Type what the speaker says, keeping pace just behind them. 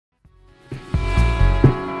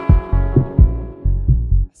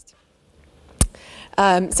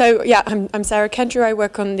So yeah, I'm Sarah Kendrew. I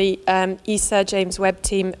work on the ESA James Webb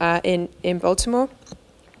team in Baltimore,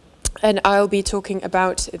 and I'll be talking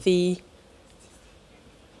about the.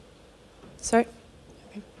 Sorry,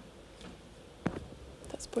 okay.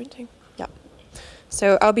 That's pointing. Yeah.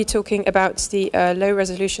 So I'll be talking about the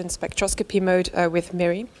low-resolution spectroscopy mode with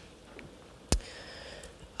MIRI.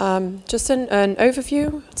 Just an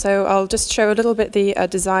overview. So I'll just show a little bit the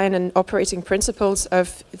design and operating principles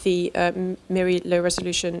of the MIRI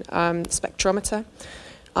low-resolution spectrometer.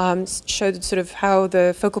 Show sort of how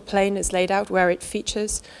the focal plane is laid out, where it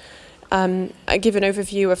features. I give an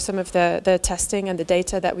overview of some of the testing and the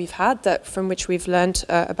data that we've had, from which we've learned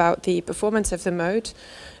about the performance of the mode.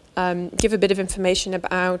 Give a bit of information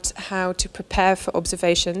about how to prepare for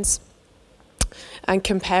observations, and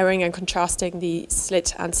comparing and contrasting the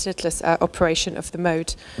slit and slitless operation of the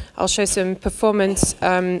mode. I'll show some performance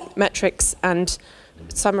metrics and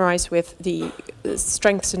summarize with the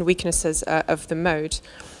strengths and weaknesses of the mode.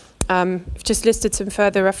 I've just listed some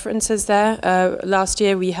further references there. Last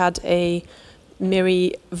year we had a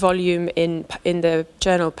MIRI volume in the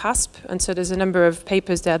journal PASP, and so there's a number of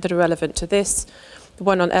papers there that are relevant to this.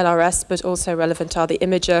 One on LRS, but also relevant are the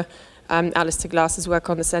imager. Alistair Glass's work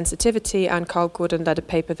on the sensitivity, and Carl Gordon led a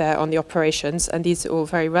paper there on the operations, and these are all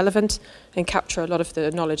very relevant and capture a lot of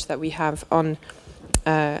the knowledge that we have on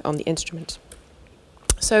the instrument.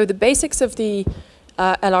 So the basics of the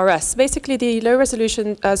LRS. Basically, the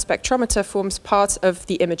low-resolution spectrometer forms part of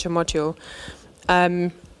the imager module.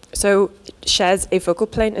 So it shares a focal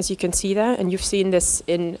plane, as you can see there, and you've seen this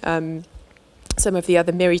in some of the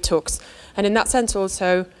other MIRI talks. And in that sense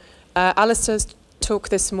also, Alistair's talk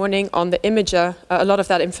this morning on the imager, a lot of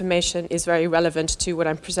that information is very relevant to what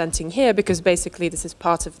I'm presenting here, because basically this is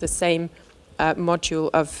part of the same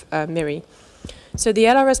module of MIRI. So the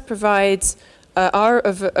LRS provides R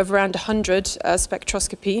of around 100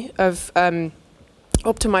 spectroscopy of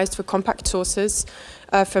optimized for compact sources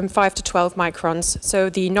from 5 to 12 microns.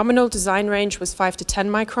 So the nominal design range was 5 to 10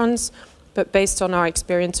 microns, but based on our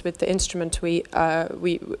experience with the instrument, we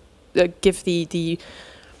give the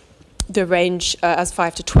range as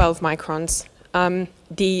 5 to 12 microns.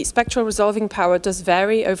 The spectral resolving power does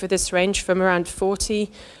vary over this range from around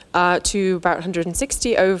 40 to about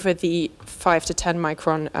 160 over the 5 to 10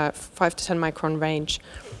 micron range.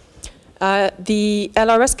 The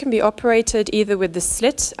LRS can be operated either with the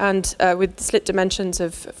slit and with slit dimensions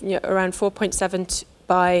of around 4.7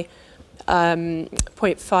 by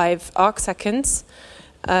 0.5 arc seconds,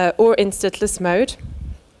 or in slitless mode.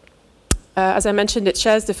 As I mentioned, it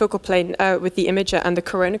shares the focal plane with the imager and the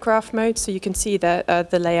coronagraph mode, so you can see the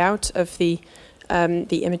layout of the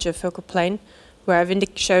imager focal plane, where I've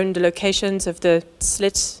shown the locations of the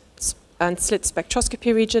slit and slit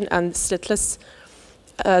spectroscopy region and the slitless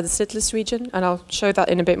region, and I'll show that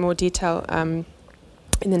in a bit more detail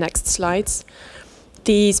in the next slides.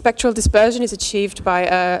 The spectral dispersion is achieved by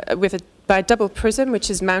a double prism, which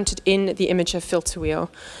is mounted in the imager filter wheel.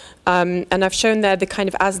 And I've shown there the kind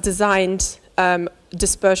of as-designed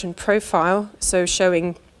dispersion profile, so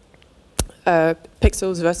showing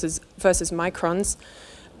pixels versus microns.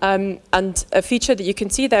 And a feature that you can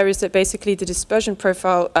see there is that basically the dispersion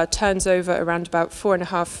profile turns over around about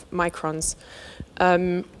 4.5 microns.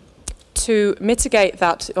 To mitigate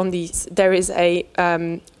that, there is a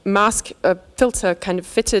mask, a filter kind of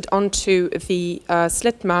fitted onto the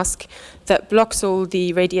slit mask that blocks all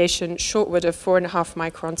the radiation shortward of 4.5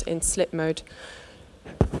 microns in slit mode.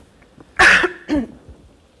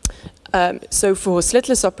 So for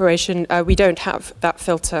slitless operation, we don't have that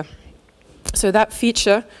filter. So that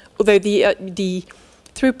feature, although the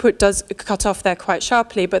throughput does cut off there quite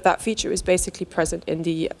sharply, but that feature is basically present in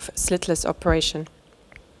the slitless operation.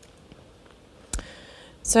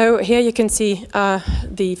 So here you can see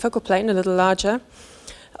the focal plane a little larger.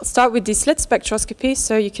 I'll start with the slit spectroscopy.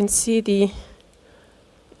 So you can see the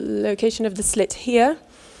location of the slit here.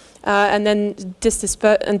 And then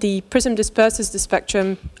the prism disperses the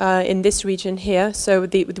spectrum in this region here, so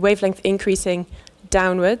with the wavelength increasing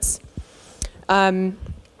downwards.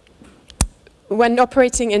 When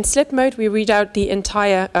operating in slit mode, we read out the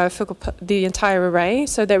entire array,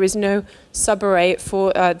 so there is no subarray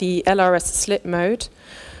for the LRS slit mode.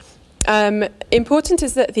 Important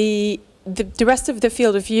is that the rest of the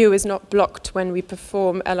field of view is not blocked when we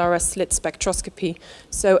perform LRS slit spectroscopy.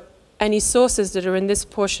 So any sources that are in this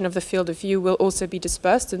portion of the field of view will also be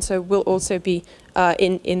dispersed, and so will also be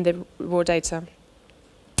in the raw data.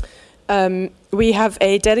 We have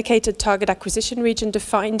a dedicated target acquisition region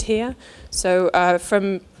defined here. So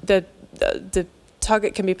from the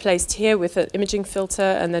target can be placed here with an imaging filter,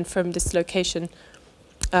 and then from this location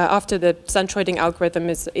after the centroiding algorithm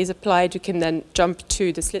is applied, you can then jump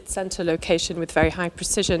to the slit center location with very high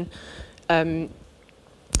precision and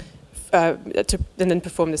then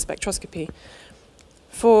perform the spectroscopy.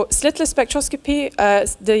 For slitless spectroscopy,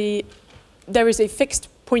 there is a fixed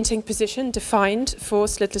pointing position defined for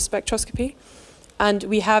slitless spectroscopy, and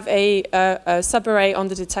we have a subarray on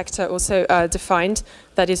the detector also defined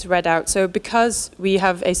that is read out. So because we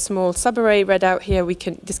have a small subarray read out here,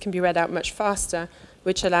 this can be read out much faster,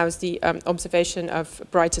 which allows the observation of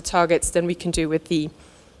brighter targets than we can do with the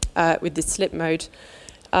slit mode.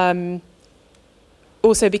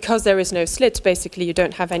 Also, because there is no slit, basically you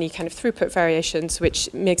don't have any kind of throughput variations,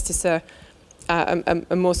 which makes this a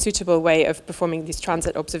more suitable way of performing these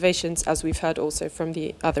transit observations, as we've heard also from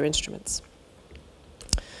the other instruments.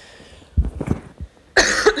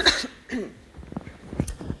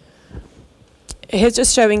 Here's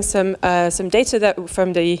just showing some data that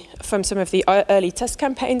from some of the early test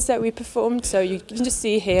campaigns that we performed. So you can just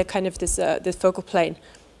see here kind of this focal plane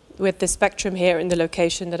with the spectrum here in the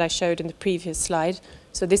location that I showed in the previous slide.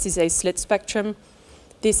 So this is a slit spectrum.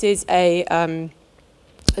 This is a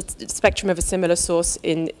spectrum of a similar source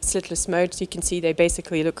in slitless mode. So you can see they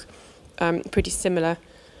basically look pretty similar.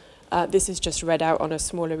 This is just read out on a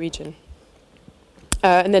smaller region.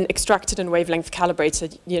 And then extracted and wavelength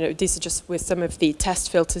calibrated. You know, these are just with some of the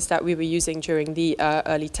test filters that we were using during the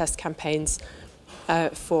early test campaigns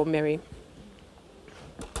for MIRI.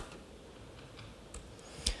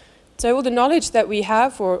 So all the knowledge that we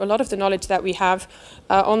have, or a lot of the knowledge that we have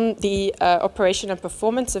on the operation and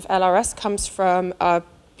performance of LRS comes from a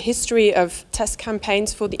history of test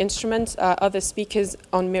campaigns for the instrument. Other speakers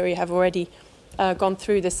on MIRI have already gone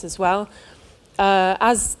through this as well.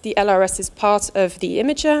 As the LRS is part of the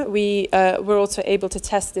imager, we were also able to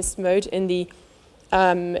test this mode in the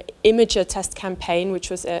imager test campaign, which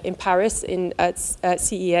was in Paris at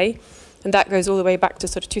CEA, and that goes all the way back to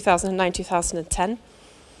sort of 2009, 2010.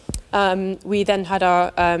 We then had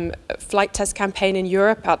our flight test campaign in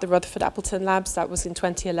Europe at the Rutherford Appleton Labs. That was in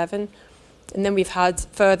 2011. And then we've had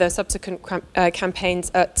further subsequent campaigns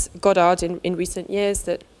at Goddard in recent years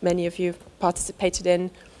that many of you participated in.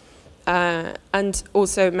 And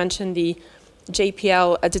also mention the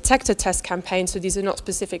JPL detector test campaign. So these are not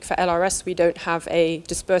specific for LRS. We don't have a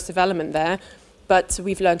dispersive element there, but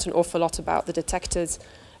we've learned an awful lot about the detectors,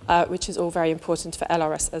 which is all very important for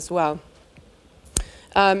LRS as well.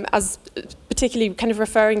 As particularly kind of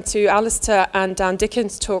referring to Alistair and Dan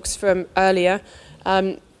Dickens' talks from earlier,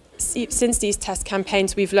 since these test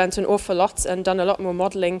campaigns, we've learned an awful lot and done a lot more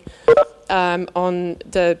modeling on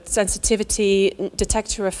the sensitivity,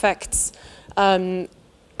 detector effects,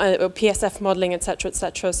 PSF modeling, etc.,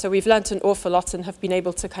 etc. So we've learned an awful lot and have been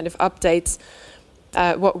able to kind of update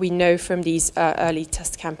what we know from these early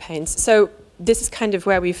test campaigns. So this is kind of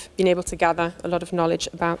where we've been able to gather a lot of knowledge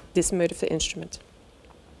about this mode of the instrument.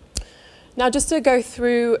 Now, just to go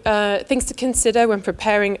through things to consider when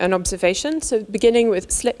preparing an observation. So beginning with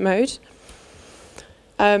slit mode.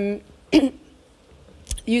 The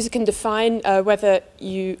user can define whether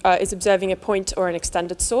you is observing a point or an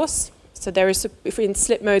extended source. So there is, if we're in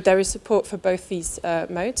slit mode, there is support for both these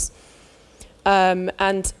modes.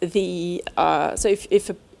 And the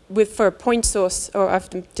for a point source, or I've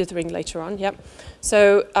done dithering later on, yep.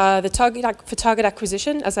 So for target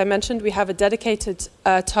acquisition, as I mentioned, we have a dedicated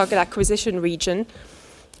target acquisition region.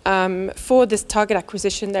 For this target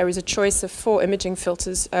acquisition, there is a choice of 4 imaging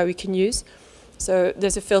filters we can use. So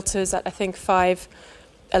there's a filters at, I think, 5,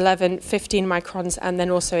 11, 15 microns, and then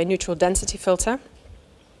also a neutral density filter.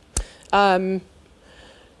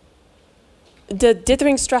 The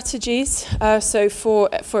dithering strategies, so for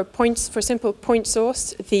a simple point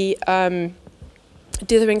source, the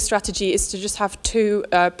dithering strategy is to just have two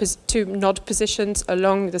nod positions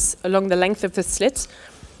along the length of the slit,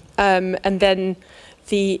 and then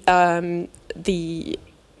the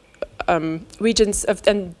regions of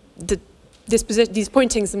these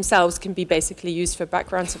pointings themselves can be basically used for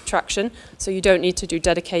background subtraction, so you don't need to do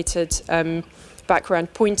dedicated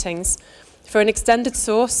background pointings. For an extended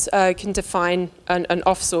source, you can define an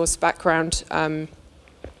off-source background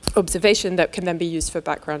observation that can then be used for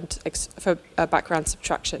background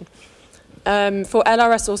subtraction. For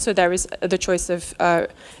LRS also, there is the choice of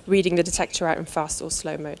reading the detector out in fast or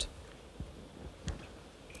slow mode.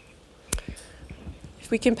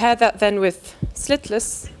 If we compare that then with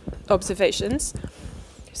slitless observations,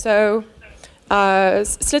 so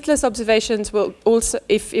slitless observations will also,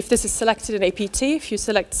 if this is selected in APT, if you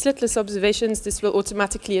select slitless observations, this will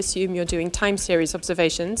automatically assume you're doing time series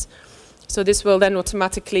observations. So this will then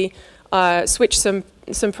automatically switch some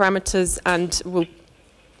parameters and will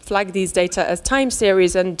flag these data as time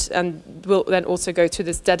series, and will then also go to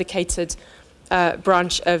this dedicated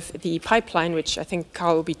branch of the pipeline, which I think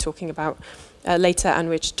Carl will be talking about later, and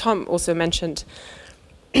which Tom also mentioned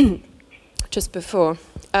just before.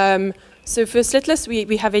 So for slitless,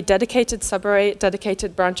 we have a dedicated subarray,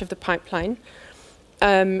 dedicated branch of the pipeline.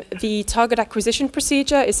 The target acquisition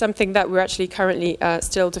procedure is something that we're actually currently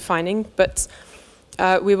still defining, but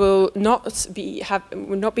we will not be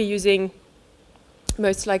using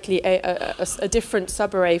most likely a different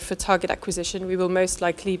subarray for target acquisition. We will most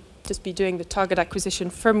likely just be doing the target acquisition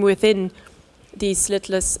from within the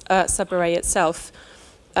slitless subarray itself,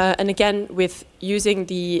 and again with using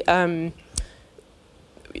the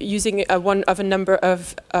one of a number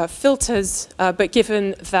of filters, but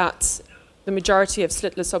given that the majority of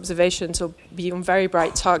slitless observations will be on very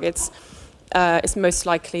bright targets, it's most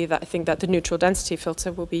likely that I think that the neutral density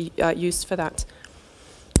filter will be used for that.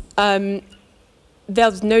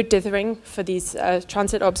 There's no dithering for these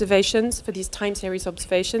transit observations, for these time series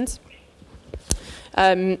observations.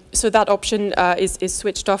 So that option is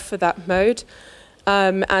switched off for that mode.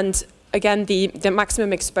 And again, the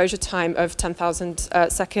maximum exposure time of 10,000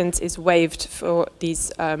 seconds is waived for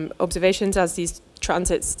these observations, as these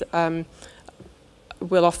transits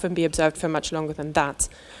will often be observed for much longer than that.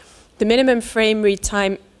 The minimum frame read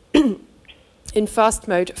time in fast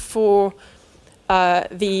mode for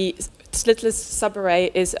the slitless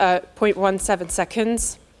subarray is 0.17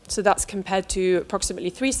 seconds. So that's compared to approximately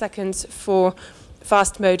 3 seconds for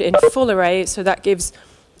fast mode in full array. So that gives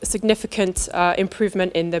a significant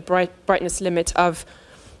improvement in the brightness limit of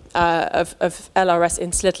LRS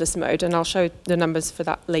in slitless mode. And I'll show the numbers for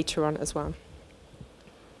that later on as well.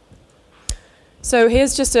 So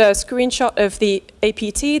here's just a screenshot of the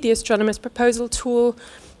APT, the Astronomer's Proposal tool.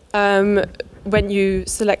 When you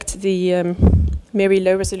select the MIRI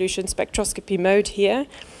low resolution spectroscopy mode here.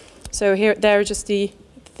 So there are just the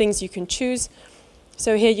things you can choose.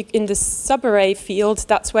 So here in the subarray field,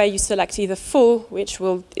 that's where you select either full, which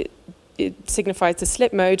will it signifies the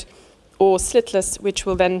slit mode, or slitless, which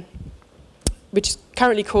is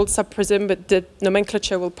currently called subprism, but the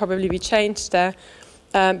nomenclature will probably be changed there,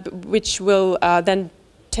 which will then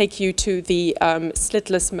take you to the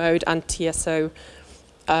slitless mode and TSO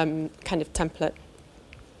kind of template.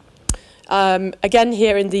 Again,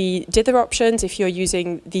 here in the dither options, if you're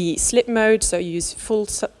using the slit mode, so you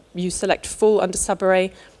select full under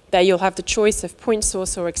subarray, there you'll have the choice of point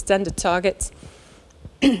source or extended target.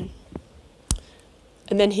 And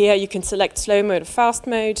then here you can select slow mode or fast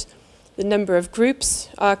mode, the number of groups.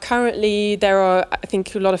 Currently, there are, I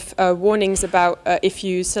think, a lot of warnings about if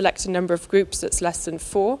you select a number of groups that's less than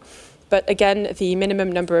 4. But again, the minimum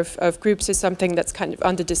number of groups is something that's kind of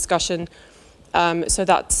under discussion. So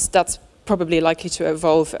that's probably likely to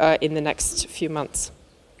evolve in the next few months.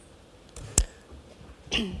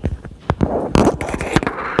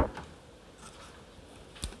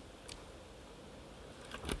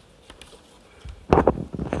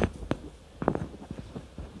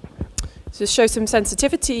 So show some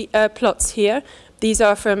sensitivity plots here. These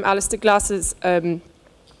are from Alistair Glass's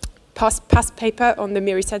past paper on the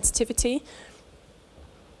MIRI sensitivity.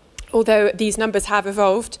 Although these numbers have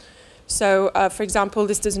evolved. So, for example,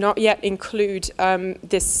 this does not yet include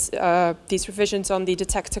these revisions on the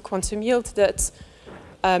detector quantum yield that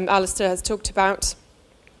Alistair has talked about,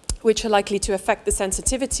 which are likely to affect the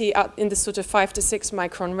sensitivity in the sort of 5 to 6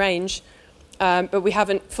 micron range. But we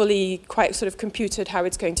haven't fully quite sort of computed how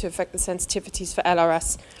it's going to affect the sensitivities for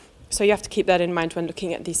LRS. So you have to keep that in mind when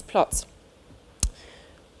looking at these plots.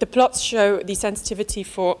 The plots show the sensitivity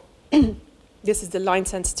for, this is the line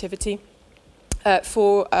sensitivity,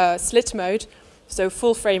 for slit mode, so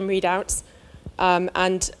full frame readouts.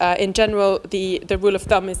 In general, the rule of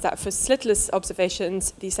thumb is that for slitless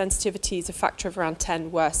observations, the sensitivity is a factor of around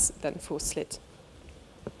 10 worse than for slit.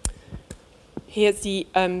 Here's the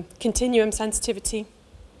continuum sensitivity.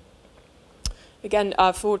 Again,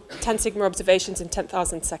 for 10 sigma observations in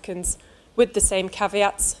 10,000 seconds with the same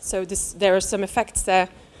caveats. So there are some effects there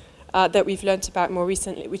that we've learned about more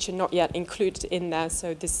recently, which are not yet included in there.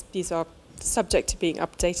 So these are subject to being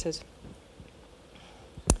updated.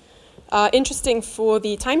 Interesting for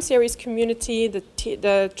the time series community, the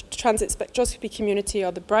transit spectroscopy community,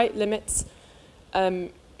 are the bright limits.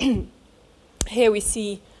 Here we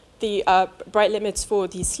see the bright limits for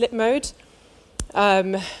the slit mode,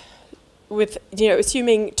 with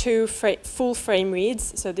assuming 2 full frame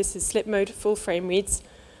reads. So this is slit mode full frame reads,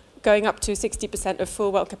 going up to 60% of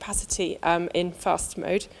full well capacity in fast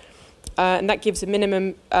mode. And that gives a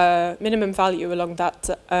minimum value along that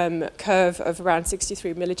curve of around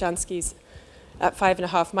 63 millijanskys at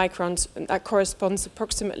 5.5 microns, and that corresponds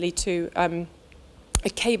approximately to a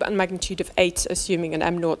K-band magnitude of 8, assuming an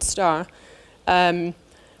M0 star.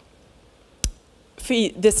 For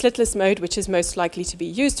the slitless mode, which is most likely to be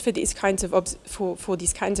used for these kinds of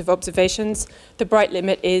observations, the bright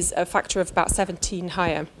limit is a factor of about 17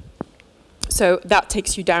 higher. So that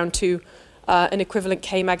takes you down to an equivalent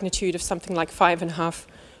K magnitude of something like 5.5,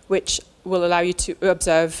 which will allow you to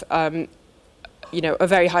observe, a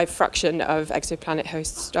very high fraction of exoplanet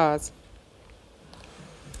host stars.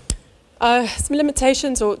 Some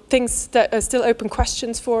limitations or things that are still open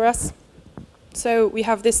questions for us. So we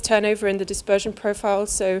have this turnover in the dispersion profile.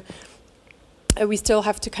 So we still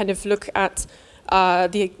have to kind of look at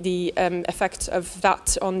the effect of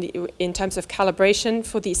that on in terms of calibration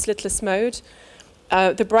for the slitless mode.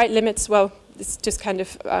 The bright limits, well, it's just kind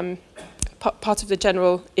of part of the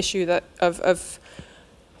general issue that of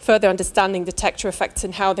further understanding detector effects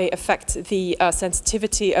and how they affect the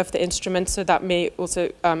sensitivity of the instrument. So that may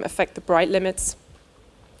also affect the bright limits.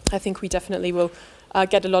 I think we definitely will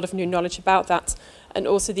get a lot of new knowledge about that. And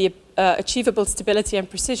also the achievable stability and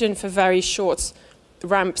precision for very short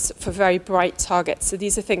ramps for very bright targets. So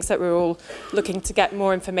these are things that we're all looking to get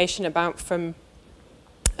more information about from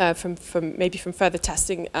maybe from further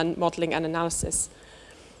testing and modeling and analysis.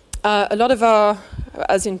 A lot of our,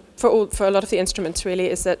 for a lot of the instruments really,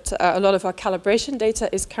 is that a lot of our calibration data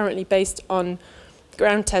is currently based on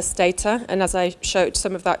ground test data, and as I showed,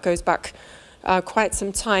 some of that goes back quite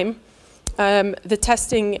some time. The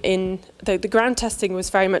testing the ground testing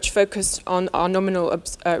was very much focused on our nominal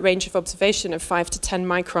range of observation of 5 to 10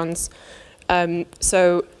 microns.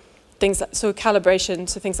 So calibration,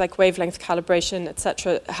 so things like wavelength calibration,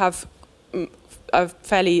 etc., have a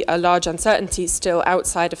fairly large uncertainty still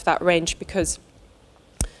outside of that range because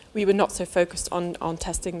we were not so focused on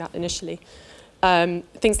testing that initially.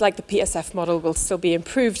 Things like the PSF model will still be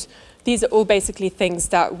improved. These are all basically things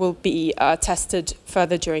that will be tested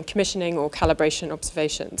further during commissioning or calibration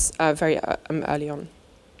observations very early on.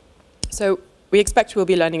 So we expect we'll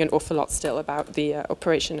be learning an awful lot still about the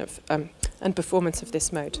operation of and performance of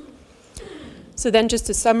this mode. So then just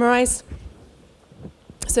to summarize,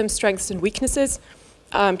 some strengths and weaknesses.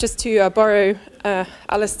 Just to borrow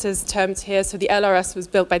Alistair's terms here, so the LRS was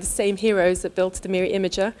built by the same heroes that built the MIRI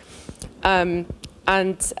imager.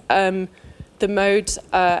 The mode,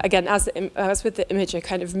 again, as with the imager,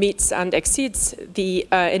 kind of meets and exceeds the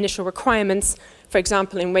initial requirements. For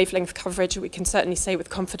example, in wavelength coverage, we can certainly say with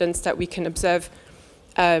confidence that we can observe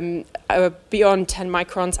beyond 10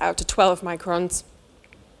 microns out to 12 microns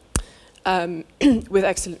with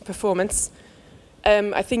excellent performance.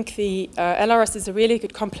 I think the LRS is a really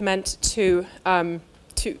good complement to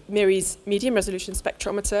MIRI's medium resolution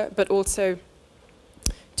spectrometer, but also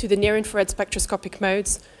to the near-infrared spectroscopic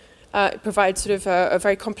modes. It provides sort of a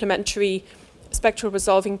very complementary spectral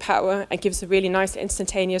resolving power and gives a really nice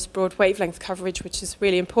instantaneous broad wavelength coverage, which is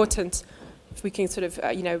really important if we can sort of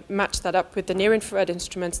match that up with the near-infrared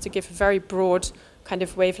instruments to give a very broad kind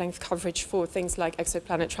of wavelength coverage for things like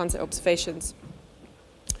exoplanet transit observations.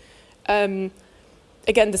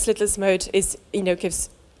 Again, the slitless mode is, gives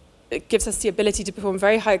us the ability to perform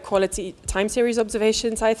very high quality time series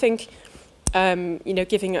observations, I think,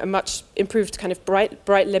 giving a much improved kind of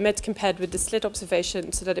bright limit compared with the slit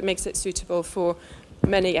observation so that it makes it suitable for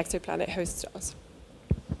many exoplanet host stars.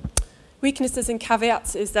 Weaknesses and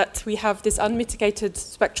caveats is that we have this unmitigated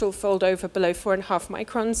spectral fold over below 4.5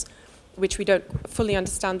 microns, which we don't fully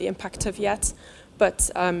understand the impact of yet, but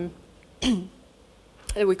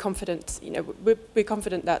we're confident, we're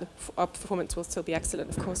confident that our performance will still be excellent,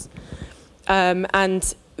 of course,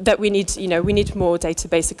 and that we need more data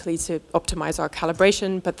basically to optimize our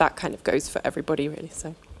calibration, but that kind of goes for everybody really.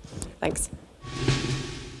 So, thanks.